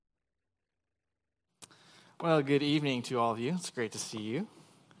Well, good evening to all of you. It's great to see you.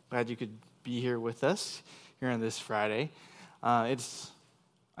 Glad you could be here with us here on this Friday. I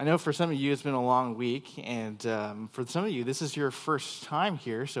know for some of you it's been a long week, and for some of you this is your first time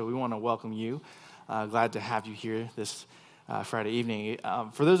here, so we want to welcome you. Glad to have you here this Friday evening.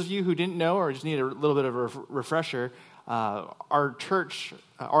 For those of you who didn't know or just need a little bit of a refresher, our church,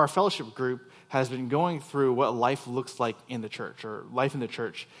 our fellowship group has been going through what life looks like in the church, or life in the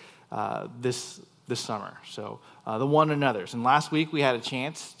church this summer. So the one another's. And last week we had a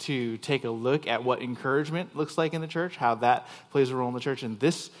chance to take a look at what encouragement looks like in the church, how that plays a role in the church. And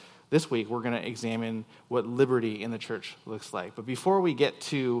this week we're going to examine what liberty in the church looks like. But before we get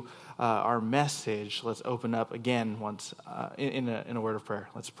to our message, let's open up again once in a word of prayer.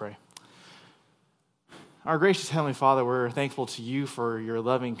 Let's pray. Our gracious Heavenly Father, we're thankful to you for your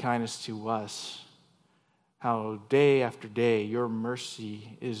loving kindness to us. How day after day your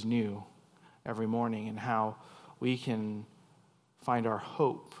mercy is new every morning, and how we can find our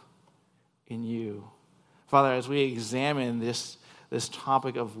hope in you. Father, as we examine this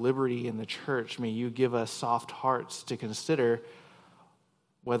topic of liberty in the church, may you give us soft hearts to consider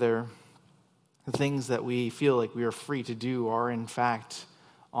whether the things that we feel like we are free to do are in fact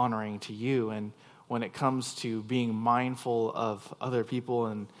honoring to you. And when it comes to being mindful of other people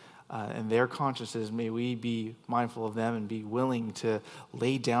and their consciences, may we be mindful of them and be willing to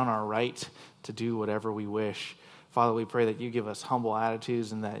lay down our right to do whatever we wish. Father, we pray that you give us humble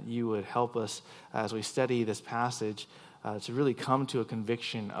attitudes and that you would help us as we study this passage to really come to a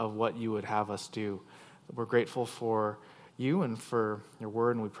conviction of what you would have us do. We're grateful for you and for your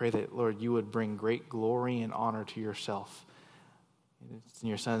word, and we pray that, Lord, you would bring great glory and honor to yourself. It's in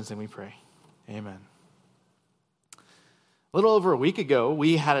your Son's name we pray. Amen. A little over a week ago,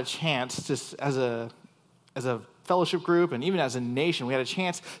 we had a chance to, as a fellowship group and even as a nation, we had a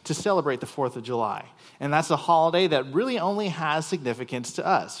chance to celebrate the 4th of July. And that's a holiday that really only has significance to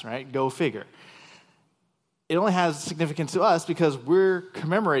us, right? Go figure. It only has significance to us because we're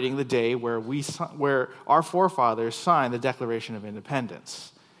commemorating the day where our forefathers signed the Declaration of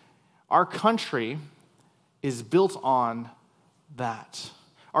Independence. Our country is built on that.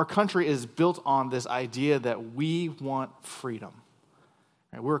 Our country is built on this idea that we want freedom.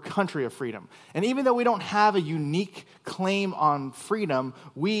 Right? We're a country of freedom. And even though we don't have a unique claim on freedom,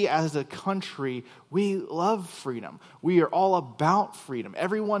 we as a country, we love freedom. We are all about freedom.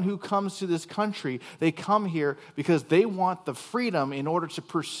 Everyone who comes to this country, they come here because they want the freedom in order to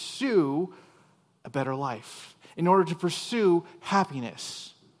pursue a better life, in order to pursue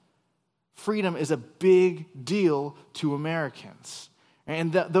happiness. Freedom is a big deal to Americans.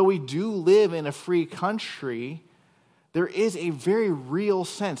 And though we do live in a free country, there is a very real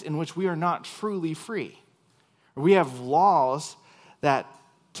sense in which we are not truly free. We have laws that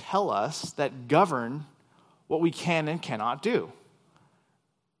tell us, that govern what we can and cannot do.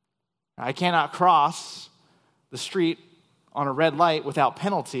 I cannot cross the street on a red light without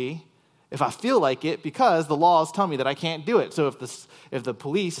penalty if I feel like it, because the laws tell me that I can't do it. So if the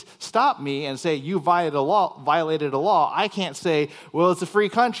police stop me and say, you violated a law, I can't say, well, it's a free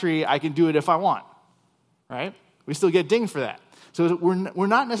country, I can do it if I want, right? We still get dinged for that. So we're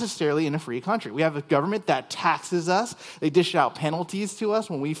not necessarily in a free country. We have a government that taxes us. They dish out penalties to us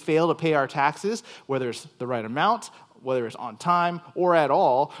when we fail to pay our taxes, whether it's the right amount, whether it's on time or at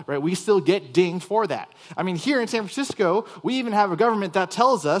all, right? We still get dinged for that. I mean, here in San Francisco, we even have a government that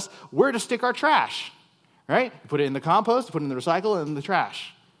tells us where to stick our trash, right? You put it in the compost, put it in the recycle, and in the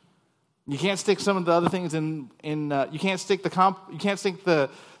trash. You can't stick some of the other things you can't stick the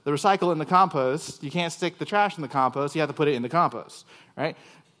recycle in the compost. You can't stick the trash in the compost. You have to put it in the compost, right?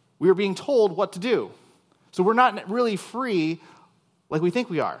 We are being told what to do. So we're not really free like we think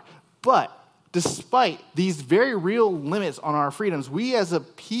we are. But despite these very real limits on our freedoms, we as a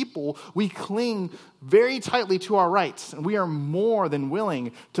people, we cling very tightly to our rights, and we are more than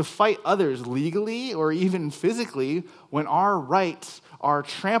willing to fight others legally or even physically when our rights are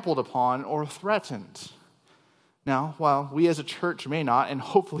trampled upon or threatened. Now, while we as a church may not, and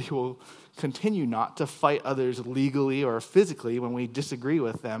hopefully will continue not to fight others legally or physically when we disagree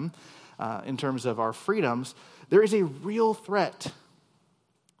with them in terms of our freedoms, there is a real threat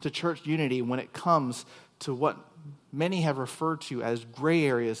to church unity when it comes to what many have referred to as gray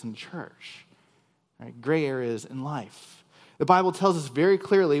areas in church, right? Gray areas in life. The Bible tells us very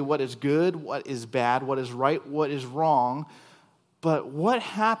clearly what is good, what is bad, what is right, what is wrong. But what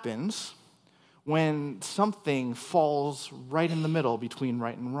happens when something falls right in the middle between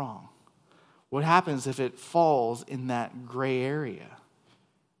right and wrong? What happens if it falls in that gray area?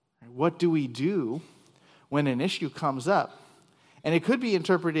 What do we do when an issue comes up? And it could be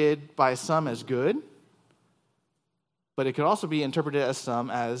interpreted by some as good, but it could also be interpreted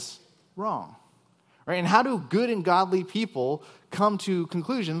as wrong. Right? And how do good and godly people come to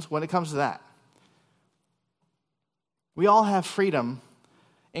conclusions when it comes to that? We all have freedom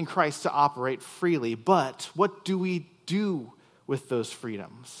in Christ to operate freely, but what do we do with those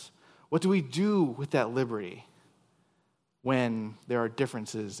freedoms? What do we do with that liberty when there are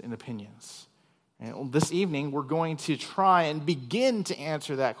differences in opinions? And this evening, we're going to try and begin to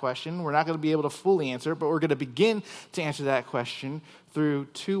answer that question. We're not going to be able to fully answer it, but we're going to begin to answer that question through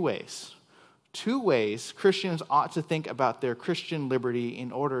two ways. Two ways Christians ought to think about their Christian liberty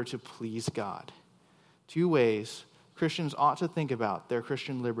in order to please God. Two ways Christians ought to think about their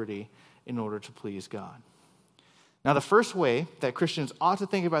Christian liberty in order to please God. Now, the first way that Christians ought to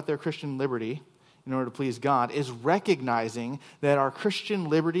think about their Christian liberty in order to please God is recognizing that our Christian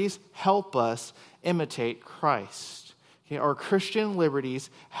liberties help us imitate Christ. Okay, our Christian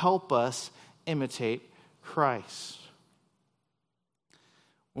liberties help us imitate Christ.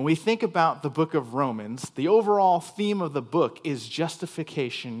 When we think about the book of Romans, the overall theme of the book is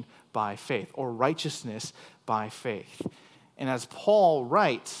justification by faith, or righteousness by faith. And as Paul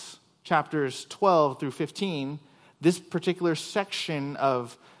writes, chapters 12 through 15, this particular section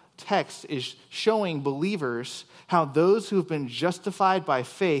of text is showing believers how those who have been justified by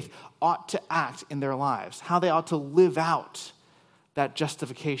faith ought to act in their lives, how they ought to live out that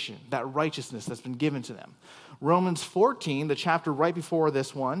justification, that righteousness that's been given to them. Romans 14, the chapter right before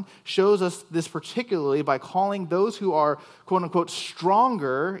this one, shows us this particularly by calling those who are, quote unquote,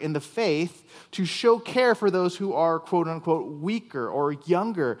 stronger in the faith to show care for those who are, quote unquote, weaker or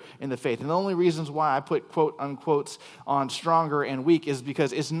younger in the faith. And the only reasons why I put quote unquotes on stronger and weak is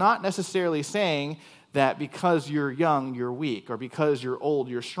because it's not necessarily saying that because you're young, you're weak, or because you're old,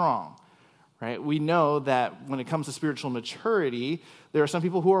 you're strong. Right? We know that when it comes to spiritual maturity, there are some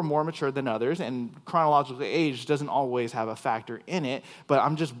people who are more mature than others, and chronological age doesn't always have a factor in it.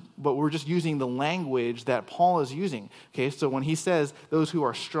 But we're just using the language that Paul is using. Okay, so when he says those who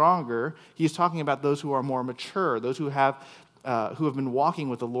are stronger, he's talking about those who are more mature, those who have been walking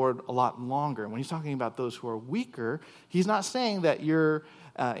with the Lord a lot longer. When he's talking about those who are weaker, he's not saying that you're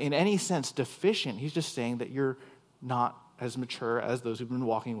in any sense deficient. He's just saying that you're not as mature as those who've been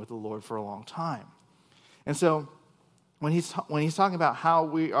walking with the Lord for a long time. And so when he's talking about how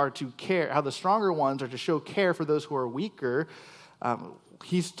we are to care, how the stronger ones are to show care for those who are weaker,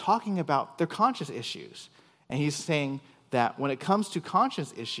 he's talking about their conscience issues. And he's saying that when it comes to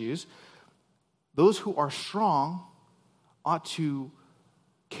conscience issues, those who are strong ought to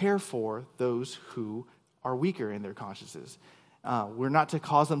care for those who are weaker in their consciences. We're not to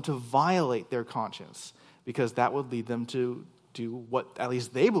cause them to violate their conscience, because that would lead them to do what at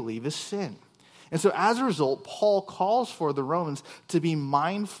least they believe is sin. And so as a result, Paul calls for the Romans to be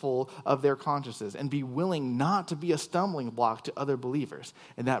mindful of their consciences and be willing not to be a stumbling block to other believers.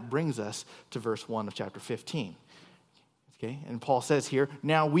 And that brings us to verse 1 of chapter 15. Okay, and Paul says here,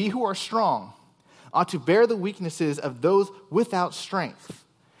 "Now we who are strong ought to bear the weaknesses of those without strength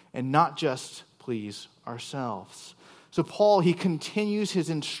and not just please ourselves." So Paul, he continues his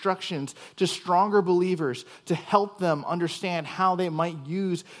instructions to stronger believers to help them understand how they might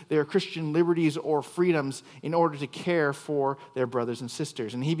use their Christian liberties or freedoms in order to care for their brothers and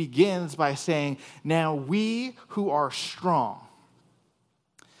sisters. And he begins by saying, "Now we who are strong."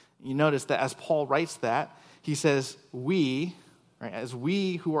 You notice that as Paul writes that, he says, "we," right? As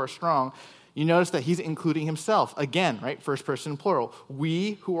we who are strong. You notice that he's including himself. Again, right? First person plural.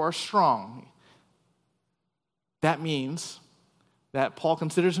 We who are strong. That means that Paul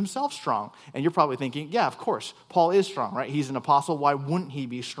considers himself strong. And you're probably thinking, yeah, of course, Paul is strong, right? He's an apostle. Why wouldn't he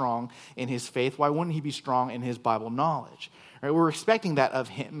be strong in his faith? Why wouldn't he be strong in his Bible knowledge? Right? We're expecting that of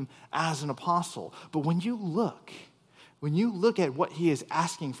him as an apostle. But when you look at what he is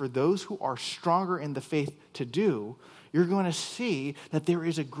asking for those who are stronger in the faith to do, you're going to see that there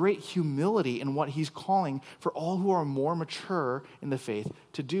is a great humility in what he's calling for all who are more mature in the faith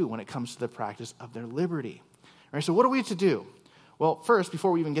to do when it comes to the practice of their liberty. All right, so what are we to do? Well, first,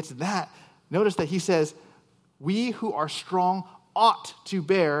 before we even get to that, notice that he says, "We who are strong ought to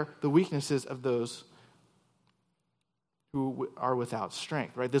bear the weaknesses of those who are without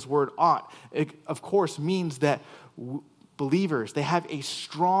strength." Right? This word "ought," it, of course, means that believers, they have a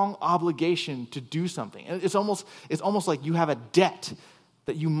strong obligation to do something. It's almost like you have a debt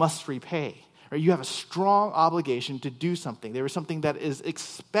that you must repay. Or you have a strong obligation to do something. There is something that is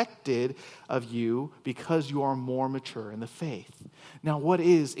expected of you because you are more mature in the faith. Now, what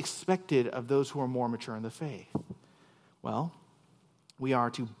is expected of those who are more mature in the faith? Well, we are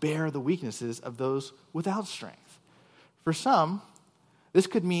to bear the weaknesses of those without strength. For some, this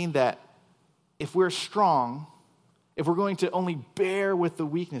could mean that if we're strong, if we're going to only bear with the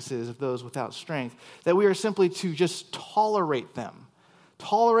weaknesses of those without strength, that we are simply to just tolerate them,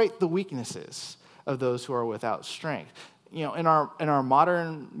 tolerate the weaknesses of those who are without strength. You know, in our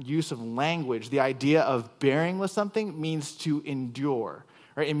modern use of language, the idea of bearing with something means to endure,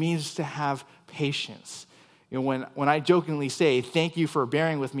 right? It means to have patience. You know, when I jokingly say, thank you for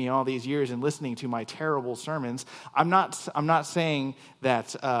bearing with me all these years and listening to my terrible sermons, I'm not saying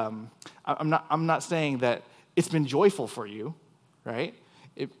that I'm not saying that it's been joyful for you, right?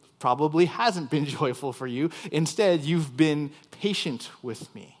 It probably hasn't been joyful for you. Instead, you've been patient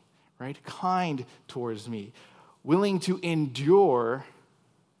with me, right? Kind towards me, willing to endure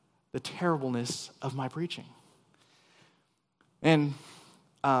the terribleness of my preaching. And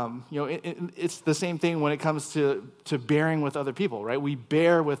it's the same thing when it comes to bearing with other people, right? We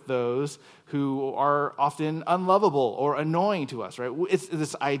bear with those who are often unlovable or annoying to us, right? It's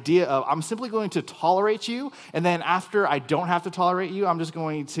this idea of, I'm simply going to tolerate you, and then after I don't have to tolerate you, I'm just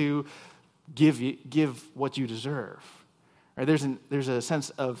going to give what you deserve. Right? There's a sense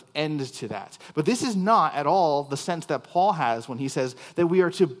of end to that. But this is not at all the sense that Paul has when he says that we are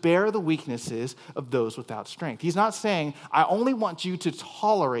to bear the weaknesses of those without strength. He's not saying, I only want you to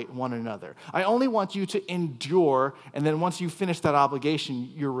tolerate one another. I only want you to endure, and then once you finish that obligation,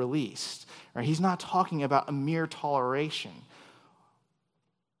 you're released. Right? He's not talking about a mere toleration.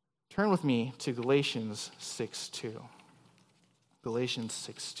 Turn with me to Galatians 6:2. Galatians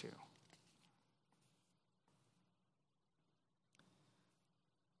 6:2.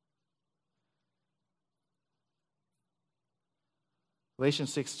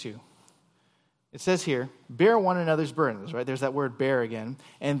 Galatians 6:2. It says here, bear one another's burdens, right? There's that word bear again.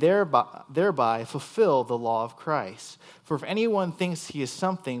 And thereby fulfill the law of Christ. For if anyone thinks he is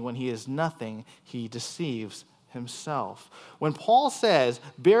something when he is nothing, he deceives himself. When Paul says,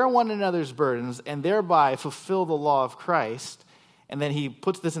 bear one another's burdens and thereby fulfill the law of Christ, and then he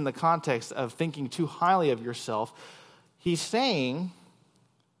puts this in the context of thinking too highly of yourself, he's saying,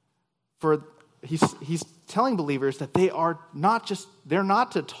 he's telling believers that they're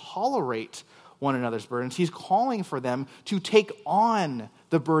not to tolerate one another's burdens. He's calling for them to take on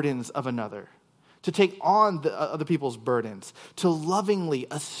the burdens of another, to take on the other people's burdens, to lovingly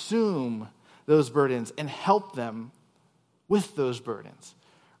assume those burdens and help them with those burdens,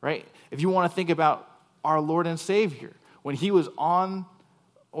 right? If you want to think about our Lord and Savior, when he was on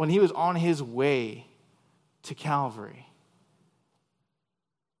his way to Calvary,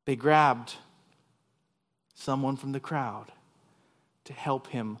 they grabbed someone from the crowd to help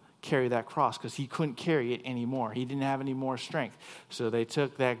him carry that cross because he couldn't carry it anymore. He didn't have any more strength. So they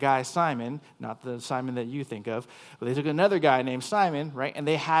took that guy Simon, not the Simon that you think of, but they took another guy named Simon, right? And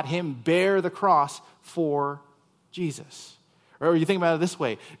they had him bear the cross for Jesus. Or you think about it this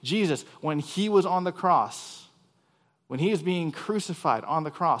way. Jesus, when he was on the cross, when he was being crucified on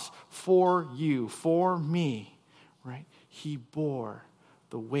the cross for you, for me, right? He bore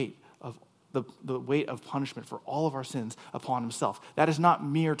the weight of punishment for all of our sins upon himself. That is not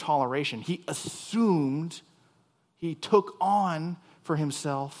mere toleration. He assumed, he took on for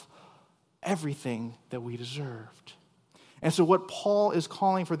himself everything that we deserved. And so what Paul is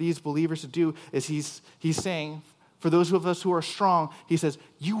calling for these believers to do is he's saying, for those of us who are strong, he says,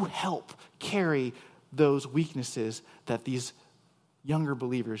 you help carry those weaknesses that these younger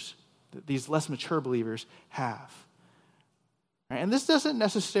believers, these less mature believers have. And this doesn't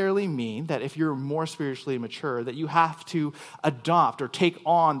necessarily mean that if you're more spiritually mature, that you have to adopt or take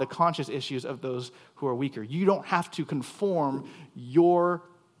on the conscious issues of those who are weaker. You don't have to conform your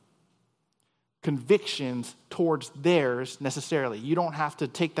convictions towards theirs necessarily. You don't have to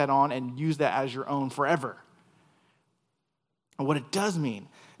take that on and use that as your own forever. And what it does mean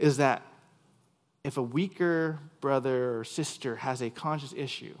is that if a weaker brother or sister has a conscious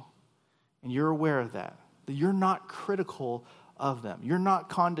issue, and you're aware of that you're not critical of them. You're not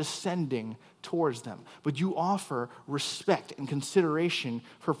condescending towards them, but you offer respect and consideration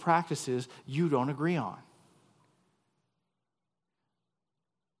for practices you don't agree on.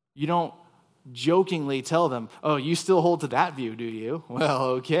 You don't jokingly tell them, oh, you still hold to that view, do you? Well,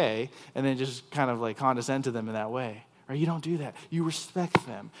 okay. And then just kind of like condescend to them in that way. Or you don't do that. You respect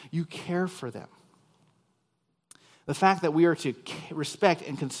them. You care for them. The fact that we are to respect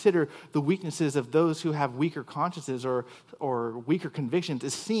and consider the weaknesses of those who have weaker consciences or weaker convictions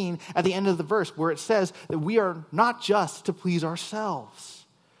is seen at the end of the verse where it says that we are not just to please ourselves.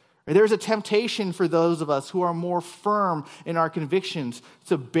 There's a temptation for those of us who are more firm in our convictions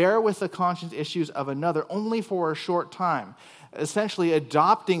to bear with the conscience issues of another only for a short time, essentially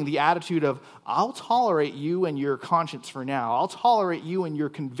adopting the attitude of, I'll tolerate you and your conscience for now. I'll tolerate you and your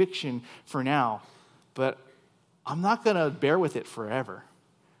conviction for now, but I'm not going to bear with it forever.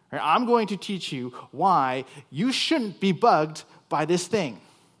 Right? I'm going to teach you why you shouldn't be bugged by this thing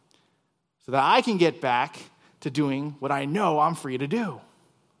so that I can get back to doing what I know I'm free to do.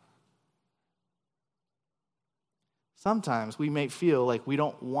 Sometimes we may feel like we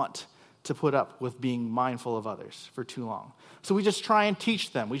don't want to put up with being mindful of others for too long. So we just try and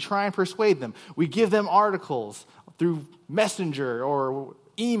teach them. We try and persuade them. We give them articles through Messenger or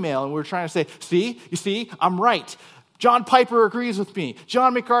email, and we're trying to say, you see, I'm right. John Piper agrees with me.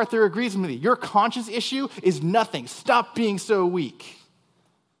 John MacArthur agrees with me. Your conscience issue is nothing. Stop being so weak.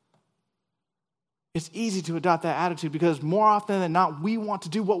 It's easy to adopt that attitude because more often than not, we want to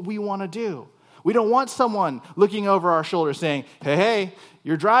do what we want to do. We don't want someone looking over our shoulder saying, hey,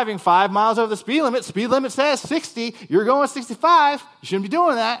 you're driving 5 miles over the speed limit. Speed limit says 60. You're going 65. You shouldn't be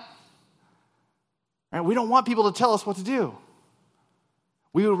doing that. Right? We don't want people to tell us what to do.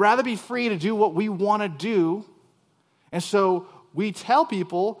 We would rather be free to do what we want to do. And so we tell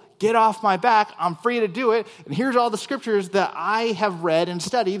people, get off my back. I'm free to do it. And here's all the scriptures that I have read and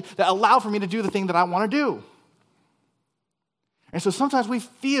studied that allow for me to do the thing that I want to do. And so sometimes we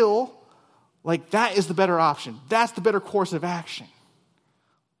feel like that is the better option. That's the better course of action.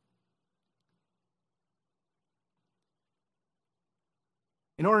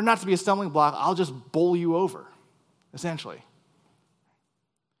 In order not to be a stumbling block, I'll just bowl you over, essentially.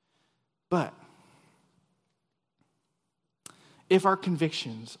 But if our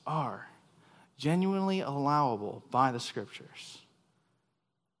convictions are genuinely allowable by the scriptures,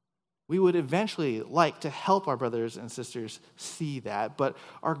 we would eventually like to help our brothers and sisters see that, but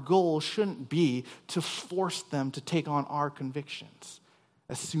our goal shouldn't be to force them to take on our convictions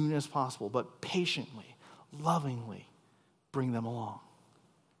as soon as possible, but patiently, lovingly bring them along.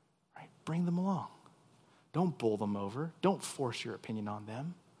 Right? Bring them along. Don't bowl them over. Don't force your opinion on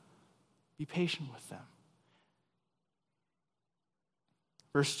them. Be patient with them.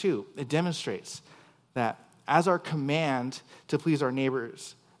 Verse 2, it demonstrates that as our command to please our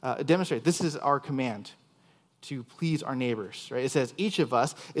neighbors, this is our command to please our neighbors, right? It says each of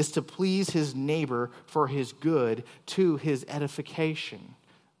us is to please his neighbor for his good, to his edification.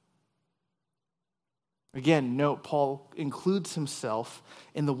 Again, note Paul includes himself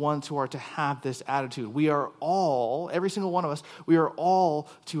in the ones who are to have this attitude. We are all, every single one of us, we are all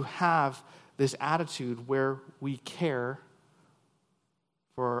to have this attitude where we care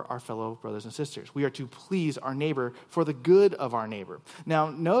for our fellow brothers and sisters. We are to please our neighbor for the good of our neighbor. Now,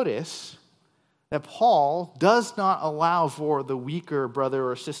 notice that Paul does not allow for the weaker brother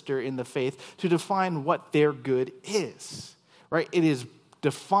or sister in the faith to define what their good is, right? It is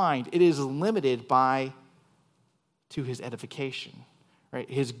defined, it is limited to his edification, right?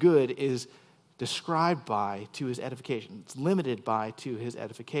 His good is described to his edification. It's limited to his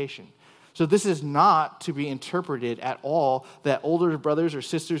edification. So this is not to be interpreted at all that older brothers or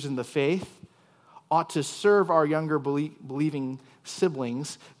sisters in the faith ought to serve our younger believing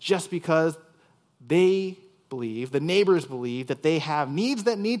siblings just because they believe, the neighbors believe, that they have needs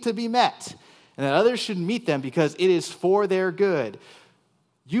that need to be met and that others should meet them because it is for their good.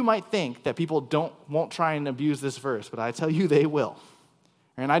 You might think that people won't try and abuse this verse, but I tell you they will.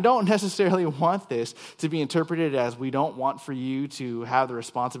 And I don't necessarily want this to be interpreted as we don't want for you to have the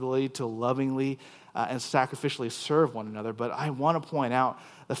responsibility to lovingly and sacrificially serve one another, but I want to point out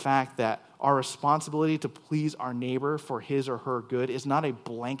the fact that our responsibility to please our neighbor for his or her good is not a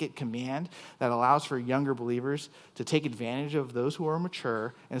blanket command that allows for younger believers to take advantage of those who are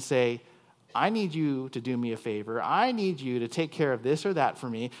mature and say, I need you to do me a favor. I need you to take care of this or that for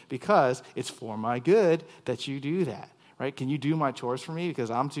me because it's for my good that you do that. Right? Can you do my chores for me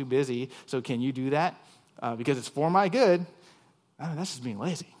because I'm too busy? So can you do that because it's for my good? That's just being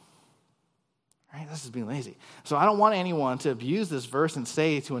lazy. Right? That's just being lazy. So I don't want anyone to abuse this verse and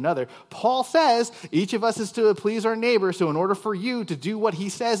say to another, Paul says each of us is to please our neighbor. So in order for you to do what he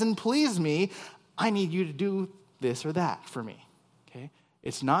says and please me, I need you to do this or that for me. Okay?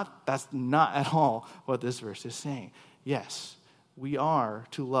 That's not at all what this verse is saying. Yes, we are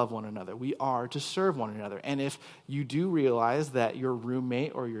to love one another. We are to serve one another. And if you do realize that your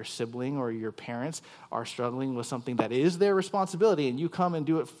roommate or your sibling or your parents are struggling with something that is their responsibility and you come and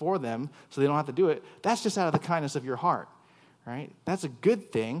do it for them so they don't have to do it, that's just out of the kindness of your heart, right? That's a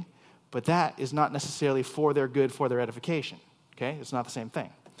good thing, but that is not necessarily for their good, for their edification, okay? It's not the same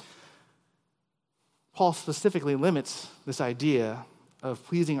thing. Paul specifically limits this idea of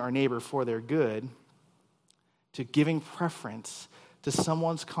pleasing our neighbor for their good to giving preference to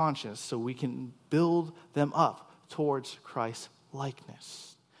someone's conscience so we can build them up towards Christ's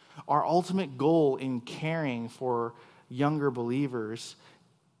likeness. Our ultimate goal in caring for younger believers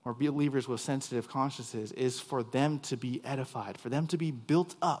or believers with sensitive consciences, is for them to be edified, for them to be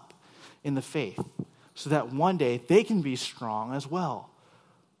built up in the faith, so that one day they can be strong as well.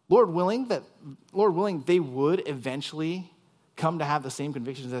 Lord willing, they would eventually come to have the same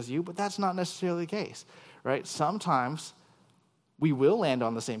convictions as you, but that's not necessarily the case, right? Sometimes we will land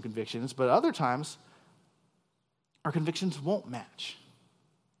on the same convictions, but other times our convictions won't match.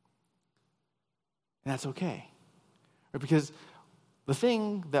 And that's okay. Right? Because the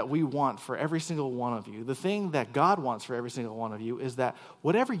thing that we want for every single one of you, the thing that God wants for every single one of you, is that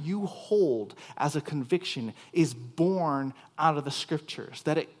whatever you hold as a conviction is born out of the Scriptures,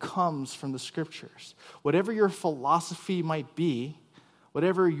 that it comes from the Scriptures. Whatever your philosophy might be,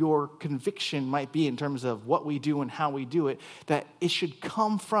 whatever your conviction might be in terms of what we do and how we do it, that it should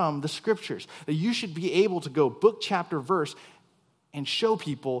come from the Scriptures. That you should be able to go book, chapter, verse, and show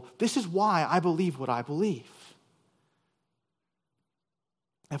people, this is why I believe what I believe.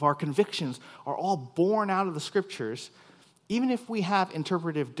 If our convictions are all born out of the Scriptures, even if we have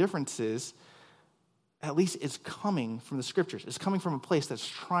interpretive differences, at least it's coming from the Scriptures. It's coming from a place that's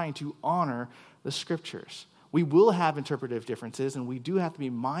trying to honor the Scriptures. We will have interpretive differences, and we do have to be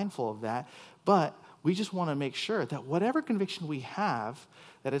mindful of that, but we just want to make sure that whatever conviction we have,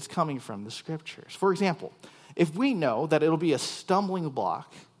 that it's coming from the Scriptures. For example, if we know that it'll be a stumbling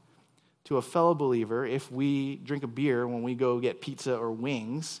block to a fellow believer if we drink a beer when we go get pizza or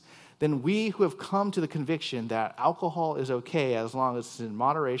wings, then we who have come to the conviction that alcohol is okay as long as it's in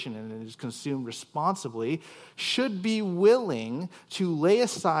moderation and it is consumed responsibly should be willing to lay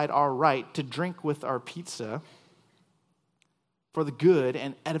aside our right to drink with our pizza for the good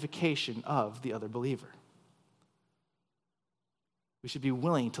and edification of the other believer. We should be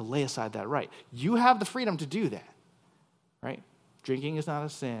willing to lay aside that right. You have the freedom to do that, right? Drinking is not a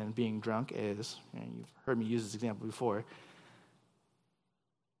sin. Being drunk is. You've heard me use this example before.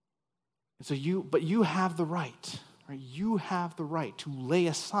 And so you have the right, right? You have the right to lay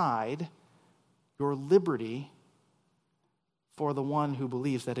aside your liberty for the one who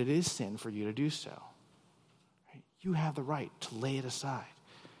believes that it is sin for you to do so. Right? You have the right to lay it aside.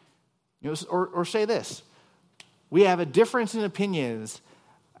 Or say this: we have a difference in opinions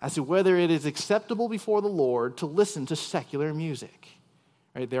as to whether it is acceptable before the Lord to listen to secular music.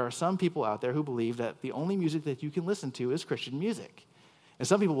 Right? There are some people out there who believe that the only music that you can listen to is Christian music. And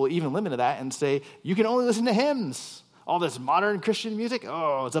some people will even limit that and say, you can only listen to hymns. All this modern Christian music,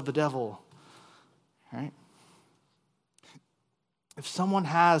 oh, it's of the devil. Right? If someone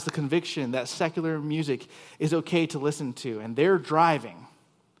has the conviction that secular music is okay to listen to, and they're driving,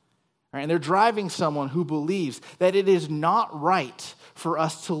 right, and they're driving someone who believes that it is not right for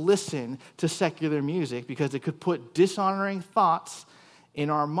us to listen to secular music because it could put dishonoring thoughts in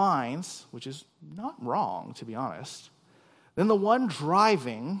our minds, which is not wrong, to be honest, then the one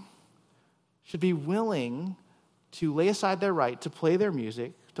driving should be willing to lay aside their right to play their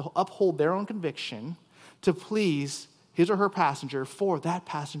music, to uphold their own conviction, to please his or her passenger for that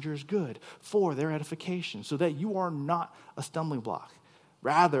passenger's good, for their edification, so that you are not a stumbling block.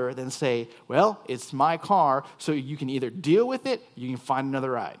 Rather than say, well, it's my car, so you can either deal with it, you can find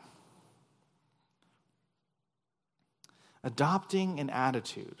another ride. Adopting an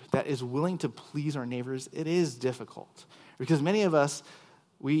attitude that is willing to please our neighbors, it is difficult. Because many of us,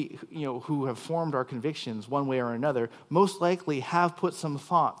 who have formed our convictions one way or another, most likely have put some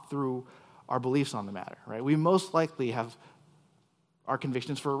thought through our beliefs on the matter, right? We most likely have our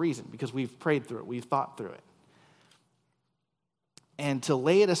convictions for a reason, because we've prayed through it, we've thought through it. And to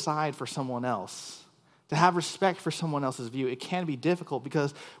lay it aside for someone else, to have respect for someone else's view, it can be difficult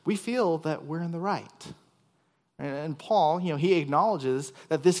because we feel that we're in the right. And Paul, he acknowledges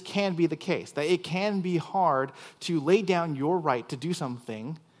that this can be the case, that it can be hard to lay down your right to do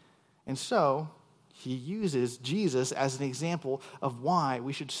something. And so he uses Jesus as an example of why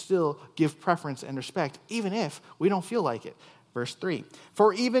we should still give preference and respect, even if we don't feel like it. Verse 3,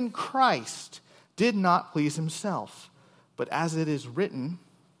 for even Christ did not please himself, but as it is written,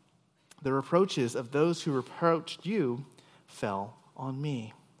 the reproaches of those who reproached you fell on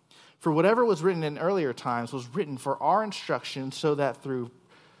me. For whatever was written in earlier times was written for our instruction, so that through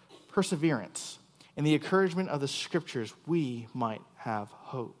perseverance and the encouragement of the Scriptures, we might have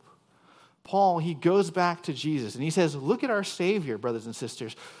hope. Paul, he goes back to Jesus and he says, look at our Savior, brothers and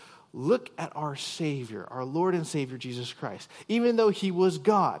sisters. Look at our Savior, our Lord and Savior, Jesus Christ. Even though he was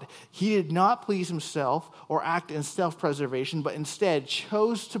God, he did not please himself or act in self-preservation, but instead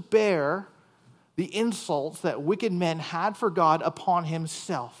chose to bear the insults that wicked men had for God upon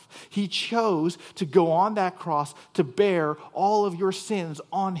himself. He chose to go on that cross to bear all of your sins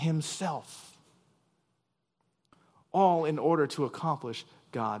on himself. All in order to accomplish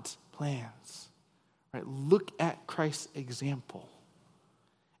God's plans. Right? Look at Christ's example.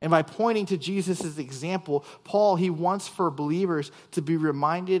 And by pointing to Jesus' example, Paul, he wants for believers to be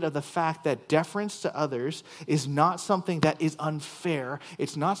reminded of the fact that deference to others is not something that is unfair.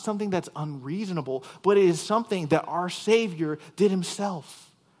 It's not something that's unreasonable, but it is something that our Savior did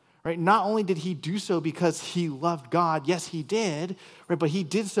himself. Right? Not only did he do so because he loved God, yes, he did, right? But he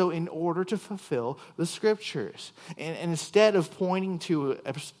did so in order to fulfill the scriptures. And instead of pointing to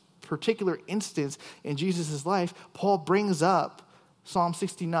a particular instance in Jesus' life, Paul brings up Psalm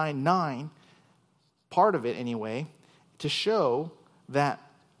 69:9, part of it anyway, to show that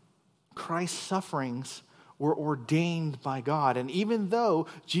Christ's sufferings were ordained by God. And even though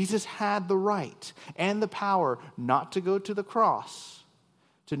Jesus had the right and the power not to go to the cross,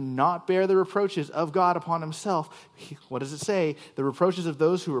 to not bear the reproaches of God upon himself, what does it say? The reproaches of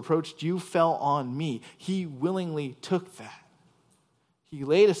those who reproached you fell on me. He willingly took that. He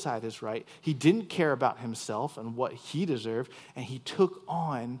laid aside his right. He didn't care about himself and what he deserved, and he took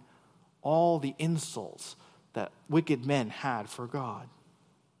on all the insults that wicked men had for God.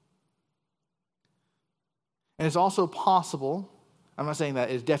 And it's also possible, I'm not saying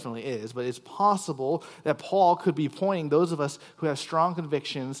that it definitely is, but it's possible that Paul could be pointing those of us who have strong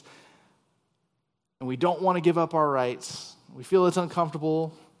convictions and we don't want to give up our rights, we feel it's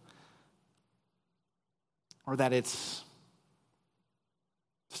uncomfortable, or that it's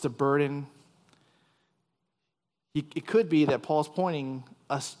just a burden. It could be that Paul's pointing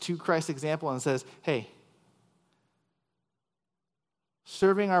us to Christ's example and says, hey,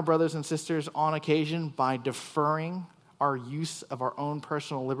 serving our brothers and sisters on occasion by deferring our use of our own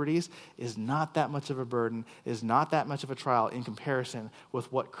personal liberties is not that much of a burden, is not that much of a trial in comparison with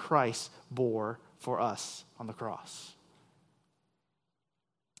what Christ bore for us on the cross.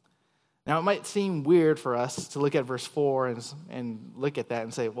 Now, it might seem weird for us to look at verse 4 and look at that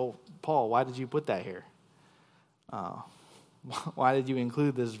and say, well, Paul, why did you put that here? Why did you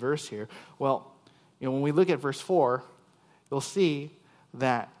include this verse here? Well, when we look at verse 4, you'll see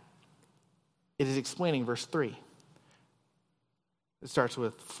that it is explaining verse 3. It starts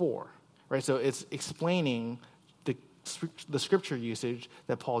with 4, right? So it's explaining the scripture usage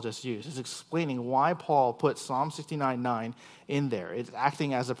that Paul just used. It's explaining why Paul put Psalm 69:9 in there. It's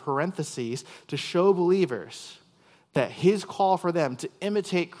acting as a parenthesis to show believers that his call for them to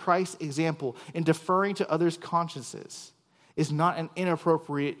imitate Christ's example in deferring to others' consciences is not an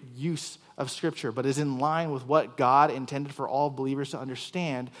inappropriate use of scripture, but is in line with what God intended for all believers to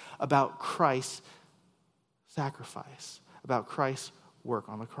understand about Christ's sacrifice, about Christ's work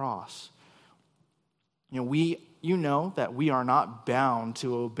on the cross. You know that we are not bound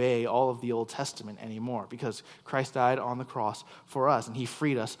to obey all of the Old Testament anymore because Christ died on the cross for us and he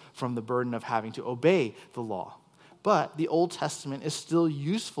freed us from the burden of having to obey the law. But the Old Testament is still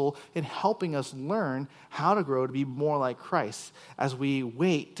useful in helping us learn how to grow to be more like Christ as we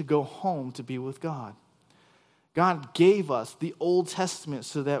wait to go home to be with God. God gave us the Old Testament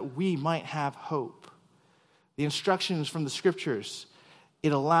so that we might have hope. The instructions from the scriptures,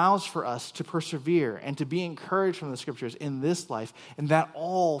 it allows for us to persevere and to be encouraged from the scriptures in this life, and that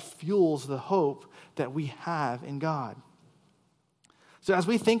all fuels the hope that we have in God. So as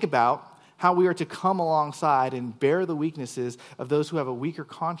we think about how we are to come alongside and bear the weaknesses of those who have a weaker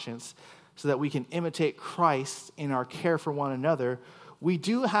conscience so that we can imitate Christ in our care for one another, we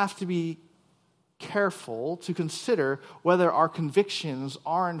do have to be careful to consider whether our convictions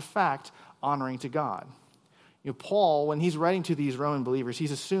are in fact honoring to God. Paul, when he's writing to these Roman believers,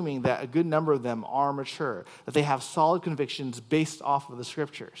 he's assuming that a good number of them are mature, that they have solid convictions based off of the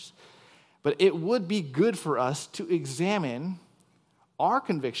scriptures. But it would be good for us to examine our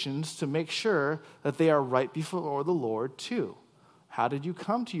convictions to make sure that they are right before the Lord too. How did you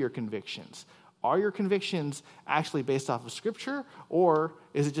come to your convictions? Are your convictions actually based off of scripture, or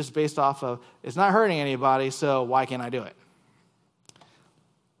is it just based off of, it's not hurting anybody, so why can't I do it?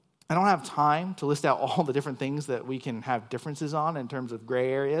 I don't have time to list out all the different things that we can have differences on in terms of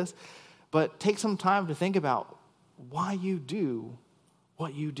gray areas, but take some time to think about why you do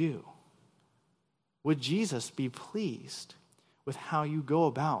what you do. Would Jesus be pleased with how you go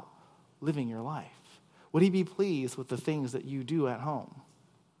about living your life? Would he be pleased with the things that you do at home,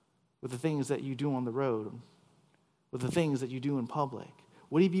 with the things that you do on the road, with the things that you do in public?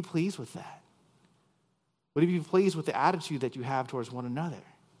 Would he be pleased with that? Would he be pleased with the attitude that you have towards one another?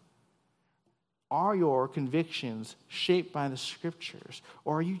 Are your convictions shaped by the scriptures,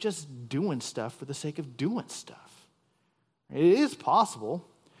 or are you just doing stuff for the sake of doing stuff? It is possible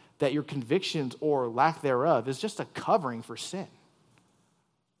that your convictions or lack thereof is just a covering for sin.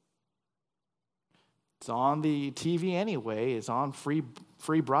 It's on the TV anyway. It's on free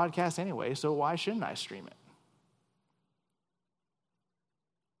broadcast anyway, so why shouldn't I stream it?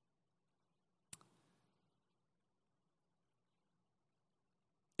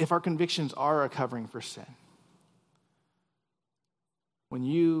 If our convictions are a covering for sin, when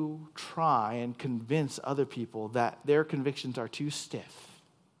you try and convince other people that their convictions are too stiff,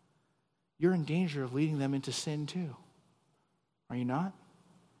 you're in danger of leading them into sin too. Are you not?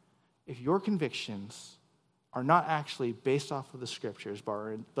 If your convictions are not actually based off of the scriptures,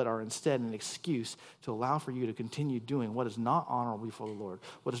 but are instead an excuse to allow for you to continue doing what is not honorable before the Lord,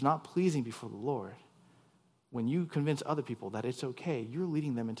 what is not pleasing before the Lord, when you convince other people that it's okay, you're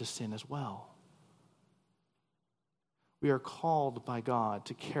leading them into sin as well. We are called by God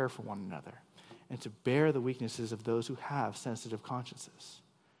to care for one another and to bear the weaknesses of those who have sensitive consciences.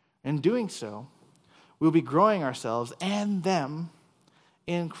 In doing so, we'll be growing ourselves and them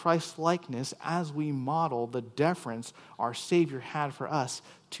in Christ's likeness as we model the deference our Savior had for us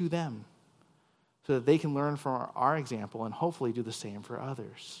to them, so that they can learn from our example and hopefully do the same for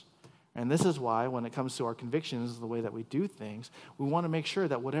others. And this is why, when it comes to our convictions, the way that we do things, we want to make sure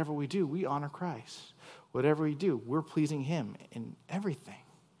that whatever we do, we honor Christ. Whatever we do, we're pleasing Him in everything.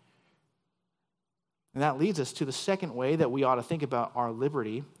 And that leads us to the second way that we ought to think about our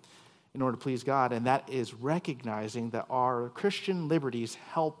liberty in order to please God, and that is recognizing that our Christian liberties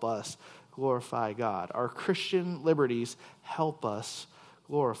help us glorify God. Our Christian liberties help us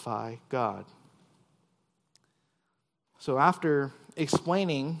glorify God. So after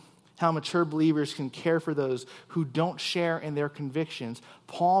explaining how mature believers can care for those who don't share in their convictions,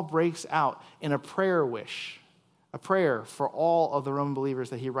 Paul breaks out in a prayer wish, a prayer for all of the Roman believers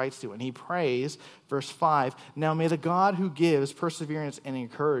that he writes to. And he prays, verse 5, "Now may the God who gives perseverance and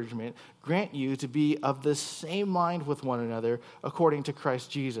encouragement grant you to be of the same mind with one another according to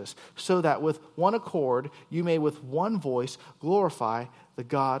Christ Jesus, so that with one accord you may with one voice glorify the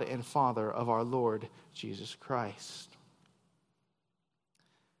God and Father of our Lord Jesus Christ."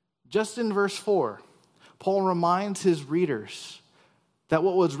 Just in verse 4, Paul reminds his readers that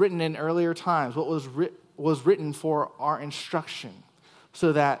what was written in earlier times, what was written for our instruction,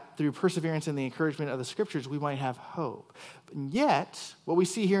 so that through perseverance and the encouragement of the scriptures, we might have hope. And yet, what we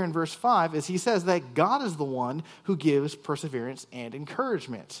see here in verse 5 is he says that God is the one who gives perseverance and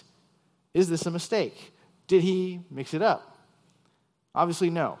encouragement. Is this a mistake? Did he mix it up? Obviously,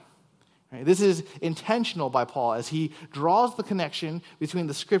 no. Right? This is intentional by Paul as he draws the connection between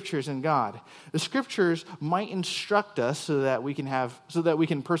the scriptures and God. The scriptures might instruct us so that we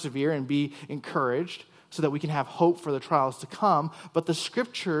can persevere and be encouraged, so that we can have hope for the trials to come, but the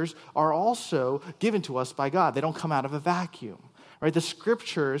scriptures are also given to us by God. They don't come out of a vacuum. Right? The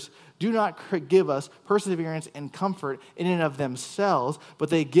scriptures do not give us perseverance and comfort in and of themselves, but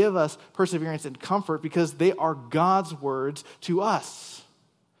they give us perseverance and comfort because they are God's words to us.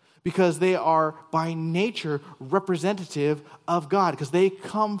 Because they are by nature representative of God, because they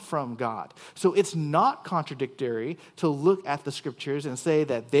come from God. So it's not contradictory to look at the scriptures and say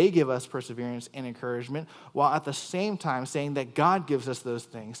that they give us perseverance and encouragement, while at the same time saying that God gives us those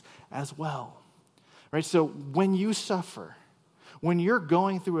things as well. Right? So when you suffer, when you're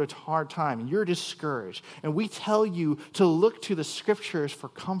going through a hard time and you're discouraged, and we tell you to look to the scriptures for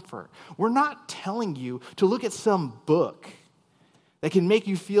comfort, we're not telling you to look at some book that can make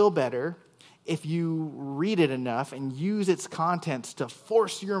you feel better if you read it enough and use its contents to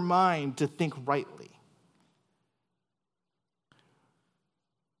force your mind to think rightly.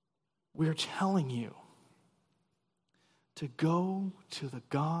 We're telling you to go to the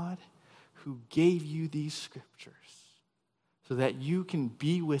God who gave you these scriptures so that you can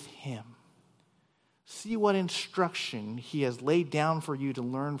be with Him. See what instruction He has laid down for you to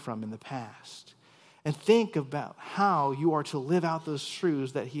learn from in the past. And think about how you are to live out those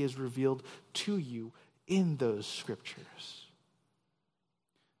truths that He has revealed to you in those scriptures.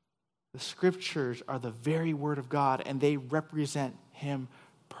 The scriptures are the very word of God, and they represent Him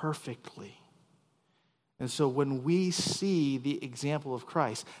perfectly. And so when we see the example of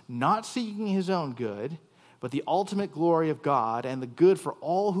Christ, not seeking His own good, but the ultimate glory of God and the good for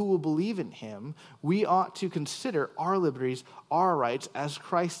all who will believe in Him, we ought to consider our liberties, our rights, as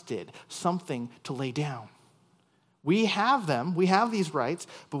Christ did, something to lay down. We have them, we have these rights,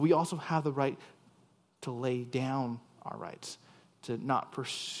 but we also have the right to lay down our rights, to not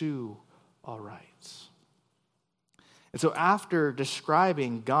pursue our rights. And so after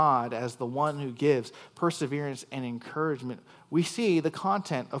describing God as the one who gives perseverance and encouragement, we see the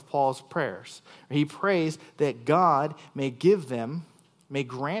content of Paul's prayers. He prays that God may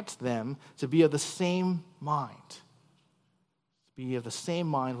grant them to be of the same mind. be of the same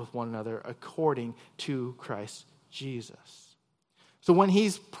mind with one another according to Christ Jesus. So when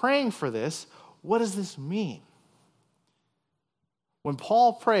he's praying for this, what does this mean? When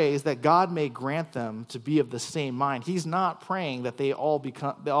Paul prays that God may grant them to be of the same mind, he's not praying that they all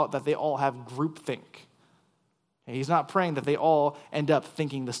have groupthink. He's not praying that they all end up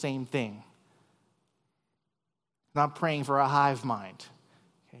thinking the same thing. Not praying for a hive mind.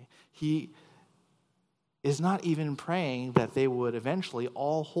 Okay? He is not even praying that they would eventually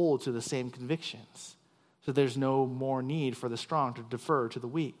all hold to the same convictions. So there's no more need for the strong to defer to the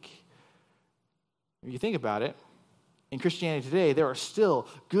weak. If you think about it, in Christianity today, there are still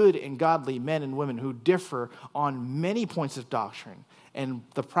good and godly men and women who differ on many points of doctrine and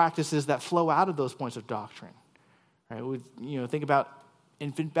the practices that flow out of those points of doctrine. Right? Think about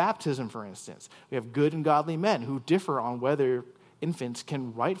infant baptism, for instance. We have good and godly men who differ on whether infants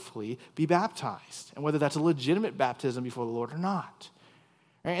can rightfully be baptized and whether that's a legitimate baptism before the Lord or not.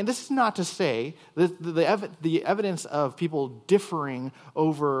 Right? And this is not to say that the evidence of people differing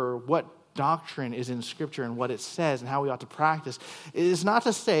over what doctrine is in Scripture and what it says and how we ought to practice. It is not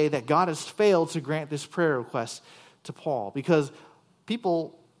to say that God has failed to grant this prayer request to Paul, because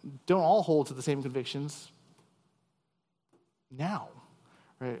people don't all hold to the same convictions now.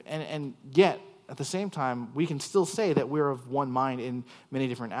 Right? And yet, at the same time, we can still say that we're of one mind in many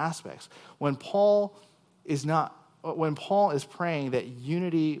different aspects. When Paul is praying that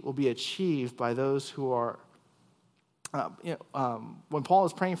unity will be achieved by those who are when Paul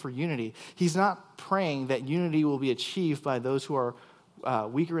is praying for unity, he's not praying that unity will be achieved by those who are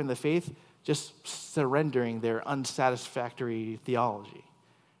weaker in the faith just surrendering their unsatisfactory theology,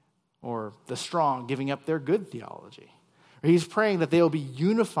 or the strong giving up their good theology. Or he's praying that they will be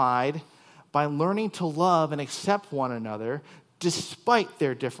unified by learning to love and accept one another despite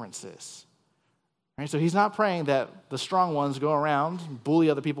their differences. Right? So he's not praying that the strong ones go around and bully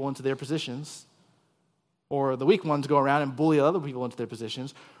other people into their positions, or the weak ones go around and bully other people into their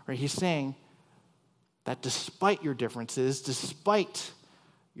positions. Or he's saying that despite your differences,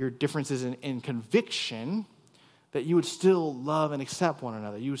 in conviction, that you would still love and accept one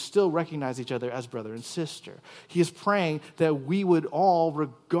another. You would still recognize each other as brother and sister. He is praying that we would all,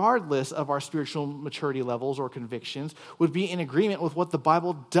 regardless of our spiritual maturity levels or convictions, would be in agreement with what the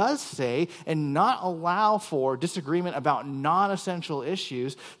Bible does say and not allow for disagreement about non-essential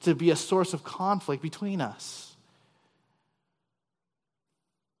issues to be a source of conflict between us.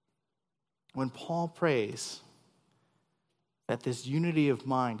 When Paul prays that this unity of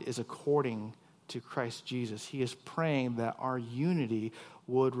mind is according to Christ Jesus, he is praying that our unity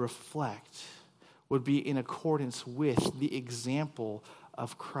would be in accordance with the example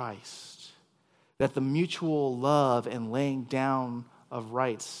of Christ. That the mutual love and laying down of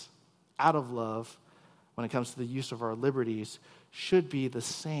rights out of love when it comes to the use of our liberties should be the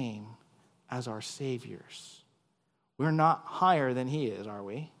same as our Savior's. We're not higher than he is, are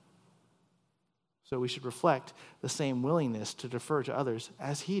we? So we should reflect the same willingness to defer to others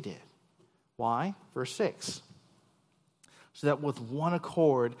as he did. Why? Verse 6. So that with one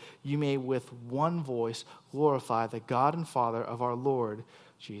accord you may with one voice glorify the God and Father of our Lord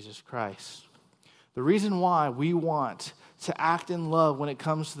Jesus Christ. The reason why we want to act in love when it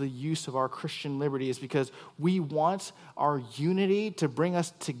comes to the use of our Christian liberty is because we want our unity to bring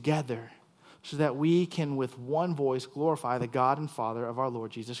us together so that we can with one voice glorify the God and Father of our Lord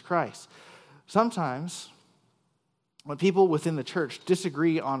Jesus Christ. Sometimes, when people within the church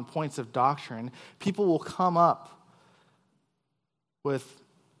disagree on points of doctrine, people will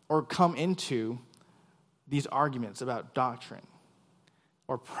come into these arguments about doctrine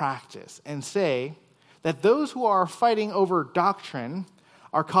or practice and say that those who are fighting over doctrine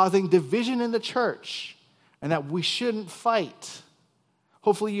are causing division in the church and that we shouldn't fight.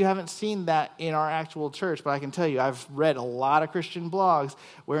 Hopefully you haven't seen that in our actual church, but I can tell you, I've read a lot of Christian blogs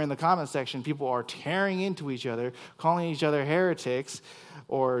where in the comment section, people are tearing into each other, calling each other heretics,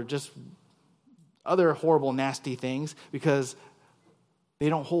 or just other horrible, nasty things because they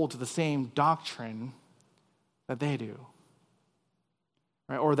don't hold to the same doctrine that they do.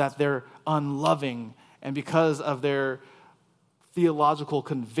 Right? Or that they're unloving, and because of their theological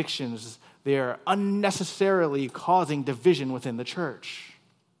convictions, they're unnecessarily causing division within the church.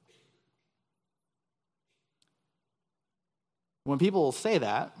 When people say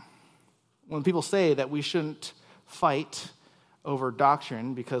that we shouldn't fight over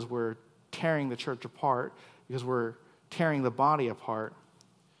doctrine because we're tearing the church apart, because we're tearing the body apart,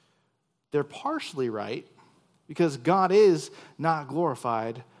 they're partially right, because God is not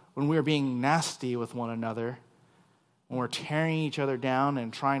glorified when we're being nasty with one another, when we're tearing each other down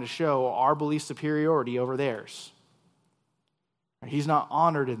and trying to show our belief superiority over theirs. He's not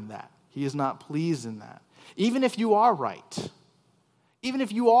honored in that. He is not pleased in that. Even if you are right, even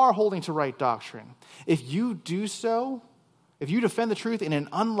if you are holding to right doctrine, if you do so, if you defend the truth in an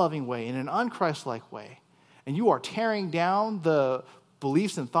unloving way, in an unchristlike way, and you are tearing down the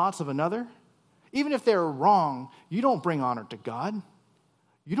beliefs and thoughts of another, even if they're wrong, you don't bring honor to God.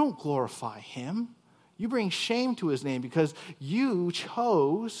 You don't glorify him. You bring shame to his name because you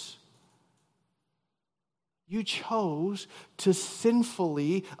chose to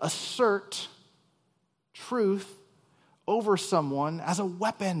sinfully assert truth over someone as a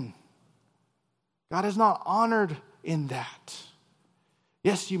weapon. God is not honored in that.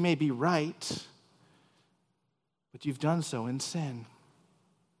 Yes, you may be right, but you've done so in sin.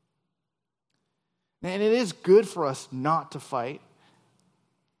 And it is good for us not to fight.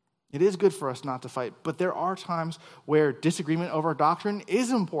 It is good for us not to fight, but there are times where disagreement over doctrine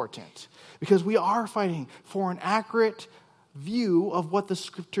is important because we are fighting for an accurate view of what the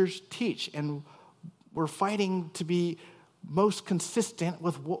scriptures teach, and we're fighting to be most consistent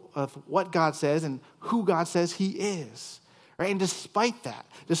with what God says and who God says he is. Right? And despite that,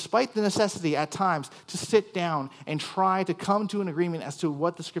 despite the necessity at times to sit down and try to come to an agreement as to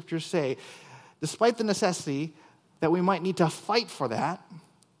what the scriptures say, despite the necessity that we might need to fight for that,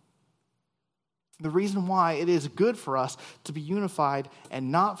 the reason why it is good for us to be unified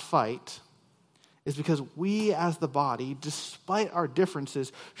and not fight is because we as the body, despite our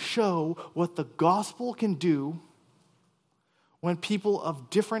differences, show what the gospel can do when people of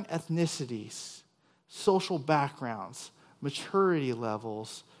different ethnicities, social backgrounds, maturity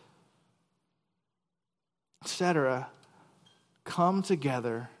levels, etc., come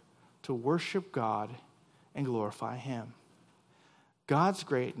together to worship God and glorify him. God's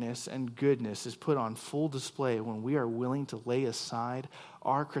greatness and goodness is put on full display when we are willing to lay aside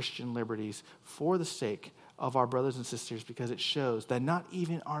our Christian liberties for the sake of our brothers and sisters, because it shows that not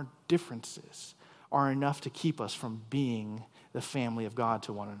even our differences are enough to keep us from being the family of God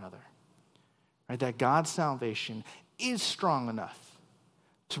to one another. Right? That God's salvation is strong enough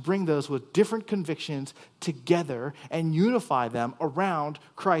to bring those with different convictions together and unify them around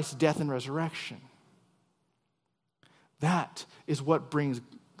Christ's death and resurrection. That is what brings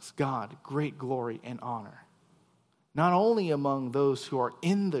God great glory and honor. Not only among those who are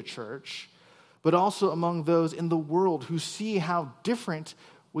in the church, but also among those in the world who see how different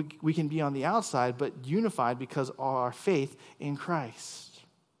we can be on the outside, but unified because of our faith in Christ.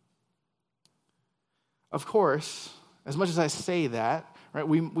 Of course, as much as I say that, right,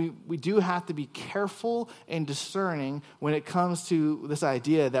 we do have to be careful and discerning when it comes to this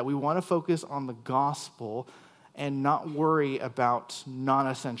idea that we want to focus on the gospel and not worry about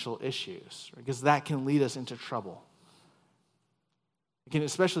non-essential issues, because that can lead us into trouble. It can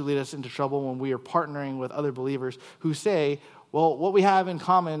especially lead us into trouble when we are partnering with other believers who say, well, what we have in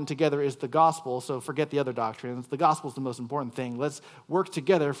common together is the gospel, so forget the other doctrines. The gospel is the most important thing. Let's work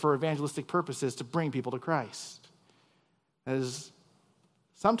together for evangelistic purposes to bring people to Christ. That is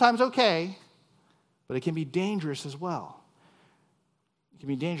sometimes okay, but it can be dangerous as well. It can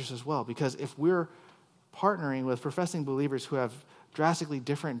be dangerous as well, because if we're partnering with professing believers who have drastically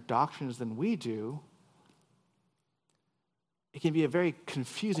different doctrines than we do, it can be a very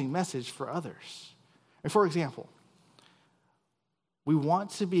confusing message for others. And for example, we want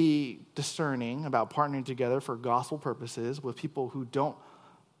to be discerning about partnering together for gospel purposes with people who don't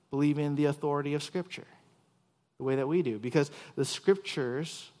believe in the authority of Scripture the way that we do, because the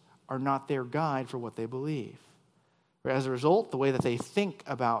Scriptures are not their guide for what they believe. As a result, the way that they think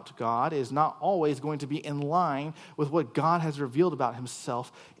about God is not always going to be in line with what God has revealed about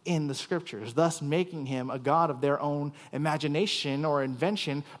himself in the Scriptures, thus making him a God of their own imagination or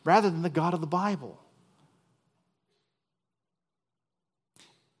invention rather than the God of the Bible.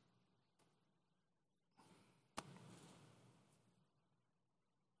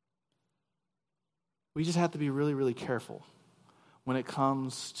 We just have to be really, really careful when it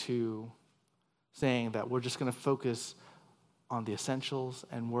comes to saying that we're just going to focus on the essentials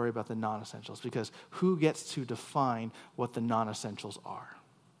and worry about the non-essentials, because who gets to define what the non-essentials are?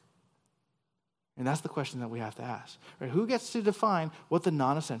 And that's the question that we have to ask. Right? Who gets to define what the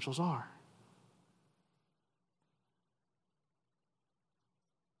non-essentials are?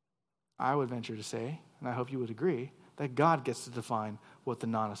 I would venture to say, and I hope you would agree, that God gets to define what the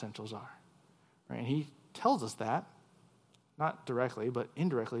non-essentials are. Right? And he tells us that, not directly, but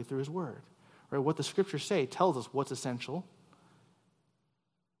indirectly through his word. Right? What the Scriptures say tells us what's essential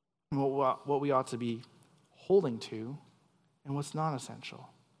and what we ought to be holding to and what's non-essential.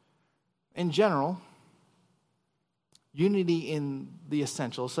 In general, unity in the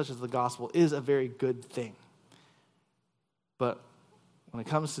essentials, such as the gospel, is a very good thing. But when it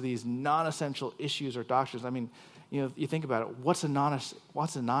comes to these non-essential issues or doctrines, I mean, you think about it, what's a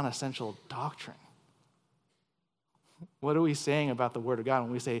non-essential doctrine? What are we saying about the Word of God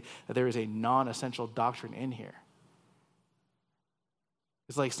when we say that there is a non-essential doctrine in here?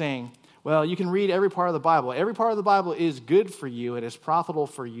 It's like saying, well, you can read every part of the Bible. Every part of the Bible is good for you and is profitable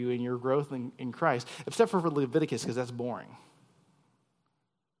for you in your growth in Christ, except for Leviticus, because that's boring.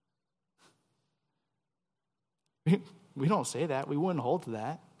 We don't say that. We wouldn't hold to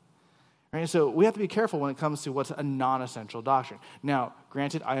that. Right? So we have to be careful when it comes to what's a non-essential doctrine. Now,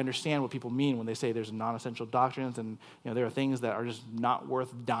 granted, I understand what people mean when they say there's non-essential doctrines, and there are things that are just not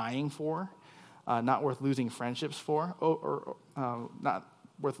worth dying for, not worth losing friendships for, or not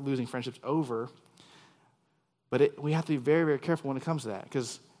worth losing friendships over. But we have to be very, very careful when it comes to that,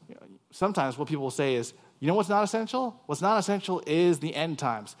 because sometimes what people will say is, what's not essential? What's not essential is the end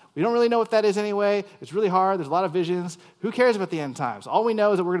times. We don't really know what that is anyway. It's really hard. There's a lot of visions. Who cares about the end times? All we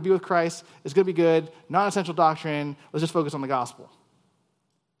know is that we're going to be with Christ. It's going to be good. Non-essential doctrine. Let's just focus on the gospel.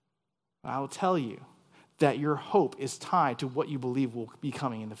 I will tell you that your hope is tied to what you believe will be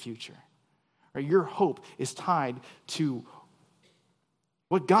coming in the future. Right? Your hope is tied to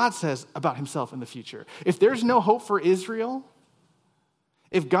what God says about himself in the future. If there's no hope for Israel,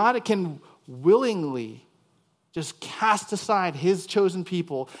 if God can willingly just cast aside his chosen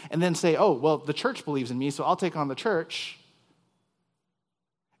people and then say, oh, well, the church believes in me, so I'll take on the church,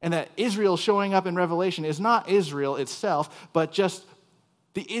 and that Israel showing up in Revelation is not Israel itself, but just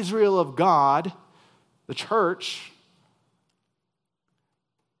the Israel of God, the church,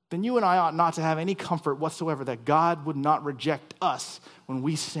 then you and I ought not to have any comfort whatsoever that God would not reject us when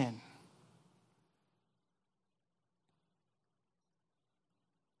we sin.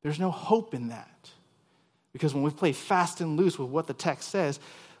 There's no hope in that. Because when we play fast and loose with what the text says,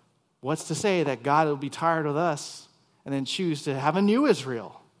 what's to say that God will be tired of us and then choose to have a new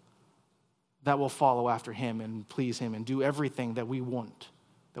Israel that will follow after him and please him and do everything that we want,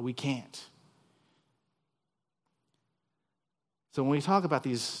 that we can't? So when we talk about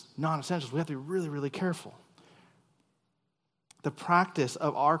these non-essentials, we have to be really, really careful. The practice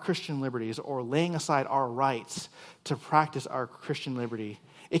of our Christian liberties, or laying aside our rights to practice our Christian liberty,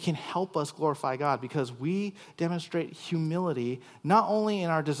 it can help us glorify God because we demonstrate humility not only in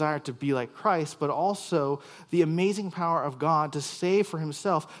our desire to be like Christ, but also the amazing power of God to save for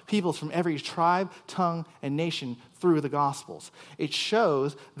himself peoples from every tribe, tongue, and nation through the Gospels. It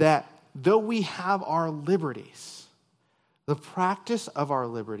shows that though we have our liberties, the practice of our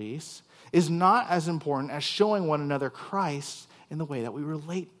liberties is not as important as showing one another Christ in the way that we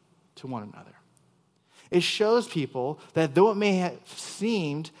relate to one another. It shows people that though it may have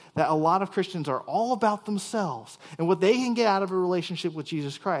seemed that a lot of Christians are all about themselves and what they can get out of a relationship with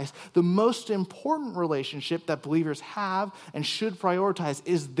Jesus Christ, the most important relationship that believers have and should prioritize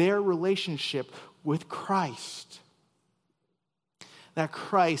is their relationship with Christ. That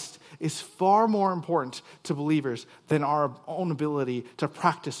Christ is far more important to believers than our own ability to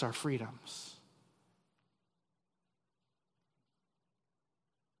practice our freedoms.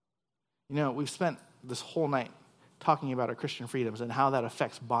 We've spent this whole night talking about our Christian freedoms and how that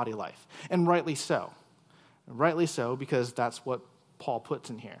affects body life. And rightly so. Rightly so, because that's what Paul puts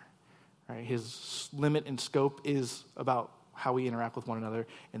in here. Right? His limit and scope is about how we interact with one another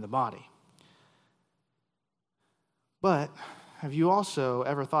in the body. But have you also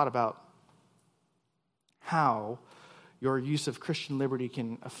ever thought about how your use of Christian liberty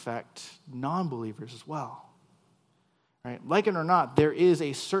can affect non-believers as well? Right? Like it or not, there is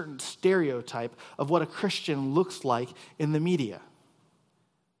a certain stereotype of what a Christian looks like in the media.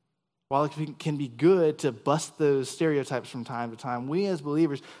 While it can be good to bust those stereotypes from time to time, we as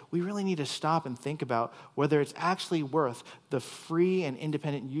believers, we really need to stop and think about whether it's actually worth the free and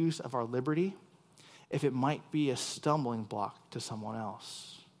independent use of our liberty if it might be a stumbling block to someone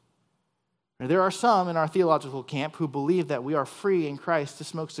else. Now, there are some in our theological camp who believe that we are free in Christ to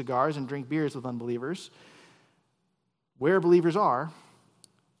smoke cigars and drink beers with unbelievers, where believers are,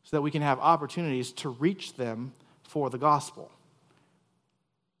 so that we can have opportunities to reach them for the gospel.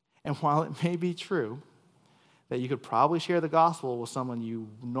 And while it may be true that you could probably share the gospel with someone you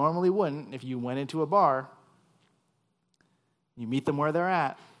normally wouldn't if you went into a bar, you meet them where they're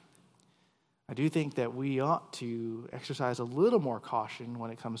at, I do think that we ought to exercise a little more caution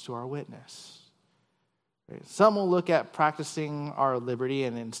when it comes to our witness. Some will look at practicing our liberty,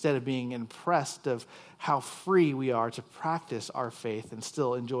 and instead of being impressed of how free we are to practice our faith and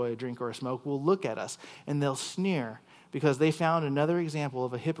still enjoy a drink or a smoke, will look at us and they'll sneer because they found another example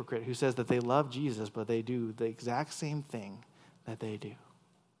of a hypocrite who says that they love Jesus, but they do the exact same thing that they do.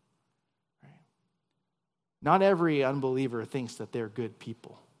 Right? Not every unbeliever thinks that they're good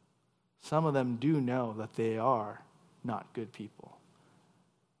people. Some of them do know that they are not good people,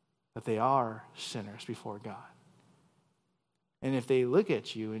 that they are sinners before God. And if they look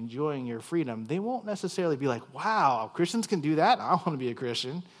at you enjoying your freedom, they won't necessarily be like, wow, Christians can do that? I want to be a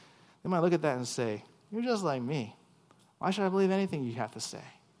Christian. They might look at that and say, you're just like me. Why should I believe anything you have to say?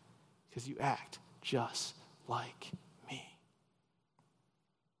 Because you act just like me.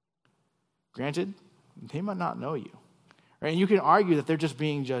 Granted, they might not know you. Right? And you can argue that they're just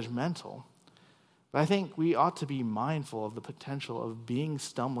being judgmental. But I think we ought to be mindful of the potential of being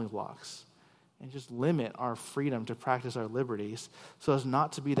stumbling blocks and just limit our freedom to practice our liberties so as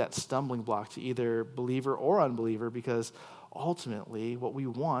not to be that stumbling block to either believer or unbeliever, because ultimately what we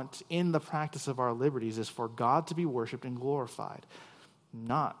want in the practice of our liberties is for God to be worshiped and glorified,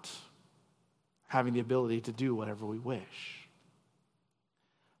 not having the ability to do whatever we wish.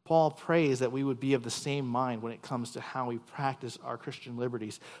 Paul prays that we would be of the same mind when it comes to how we practice our Christian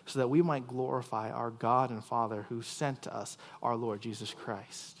liberties so that we might glorify our God and Father who sent to us our Lord Jesus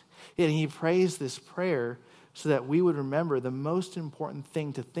Christ. And he prays this prayer so that we would remember the most important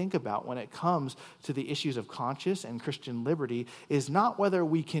thing to think about when it comes to the issues of conscience and Christian liberty is not whether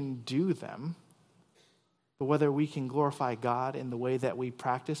we can do them, but whether we can glorify God in the way that we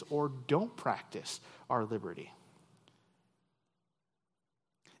practice or don't practice our liberty.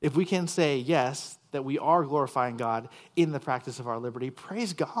 If we can say, yes, that we are glorifying God in the practice of our liberty,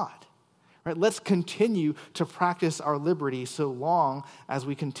 praise God. Right? Let's continue to practice our liberty so long as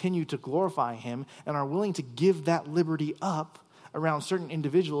we continue to glorify him and are willing to give that liberty up around certain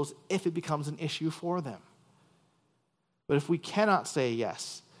individuals if it becomes an issue for them. But if we cannot say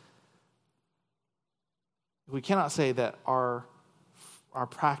yes, if we cannot say that our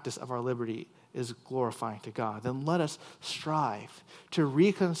practice of our liberty is glorifying to God, then let us strive to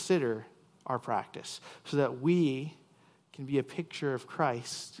reconsider our practice so that we can be a picture of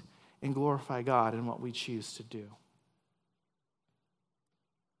Christ and glorify God in what we choose to do.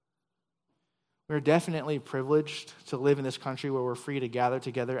 We're definitely privileged to live in this country where we're free to gather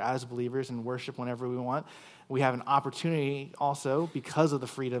together as believers and worship whenever we want. We have an opportunity also, because of the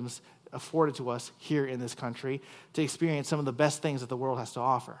freedoms afforded to us here in this country, to experience some of the best things that the world has to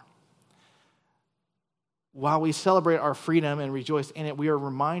offer. While we celebrate our freedom and rejoice in it, we are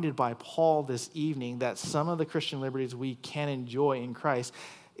reminded by Paul this evening that some of the Christian liberties we can enjoy in Christ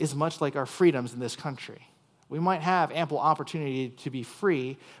is much like our freedoms in this country. We might have ample opportunity to be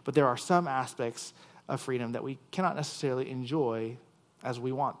free, but there are some aspects of freedom that we cannot necessarily enjoy as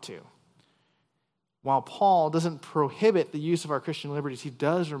we want to. While Paul doesn't prohibit the use of our Christian liberties, he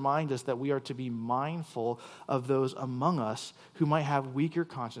does remind us that we are to be mindful of those among us who might have weaker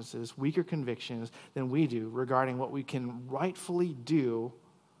consciences, weaker convictions than we do regarding what we can rightfully do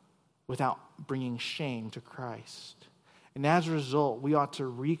without bringing shame to Christ. And as a result, we ought to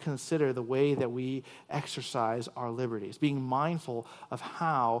reconsider the way that we exercise our liberties, being mindful of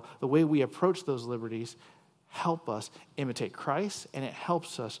how the way we approach those liberties help us imitate Christ, and it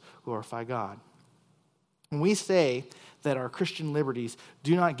helps us glorify God. When we say that our Christian liberties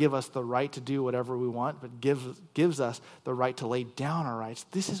do not give us the right to do whatever we want, but gives us the right to lay down our rights,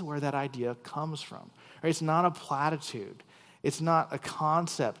 this is where that idea comes from. Right? It's not a platitude. It's not a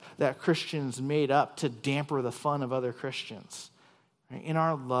concept that Christians made up to damper the fun of other Christians. Right? In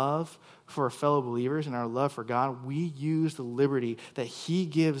our love for fellow believers and our love for God, we use the liberty that he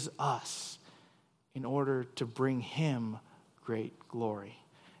gives us in order to bring him great glory.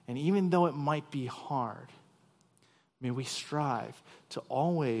 And even though it might be hard, may we strive to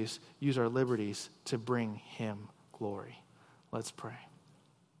always use our liberties to bring him glory. Let's pray.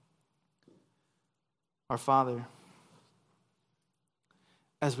 Our Father,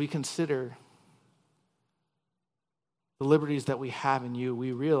 as we consider the liberties that we have in you,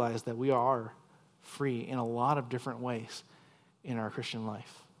 we realize that we are free in a lot of different ways in our Christian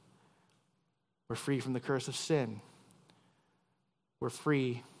life. We're free from the curse of sin. We're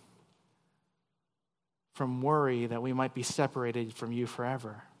free from worry that we might be separated from you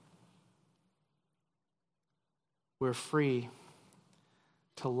forever. We're free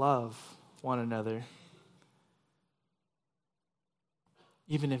to love one another,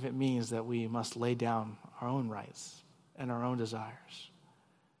 even if it means that we must lay down our own rights and our own desires.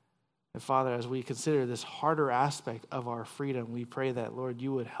 And Father, as we consider this harder aspect of our freedom, we pray that, Lord,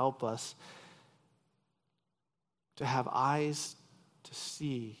 you would help us to have eyes to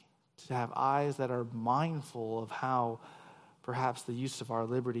see, to have eyes that are mindful of how perhaps the use of our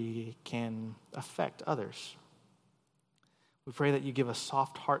liberty can affect others. We pray that you give us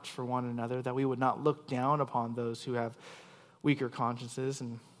soft hearts for one another, that we would not look down upon those who have weaker consciences,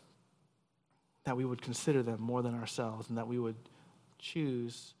 and that we would consider them more than ourselves, and that we would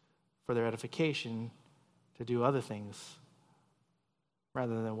choose for their edification to do other things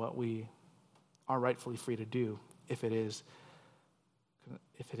rather than what we are rightfully free to do if it is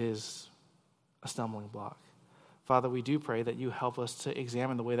a stumbling block. Father, we do pray that you help us to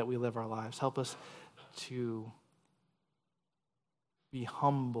examine the way that we live our lives. Help us to be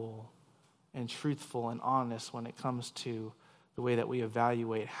humble and truthful and honest when it comes to the way that we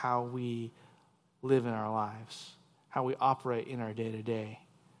evaluate how we live in our lives, how we operate in our day-to-day.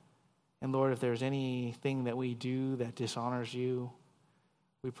 And Lord, if there's anything that we do that dishonors you,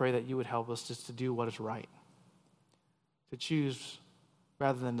 we pray that you would help us just to do what is right. To choose,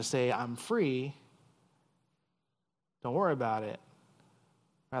 rather than to say, I'm free, don't worry about it.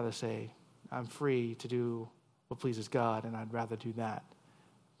 Rather say, I'm free to do what pleases God, and I'd rather do that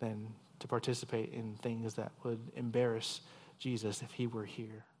than to participate in things that would embarrass Jesus if he were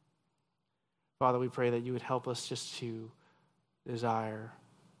here. Father, we pray that you would help us just to desire,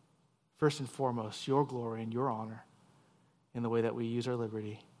 first and foremost, your glory and your honor in the way that we use our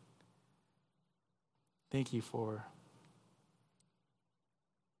liberty. Thank you for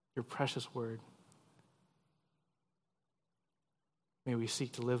your precious word. May we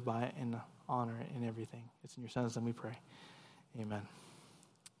seek to live by it and honor it in everything. It's in your Son's name we pray. Amen.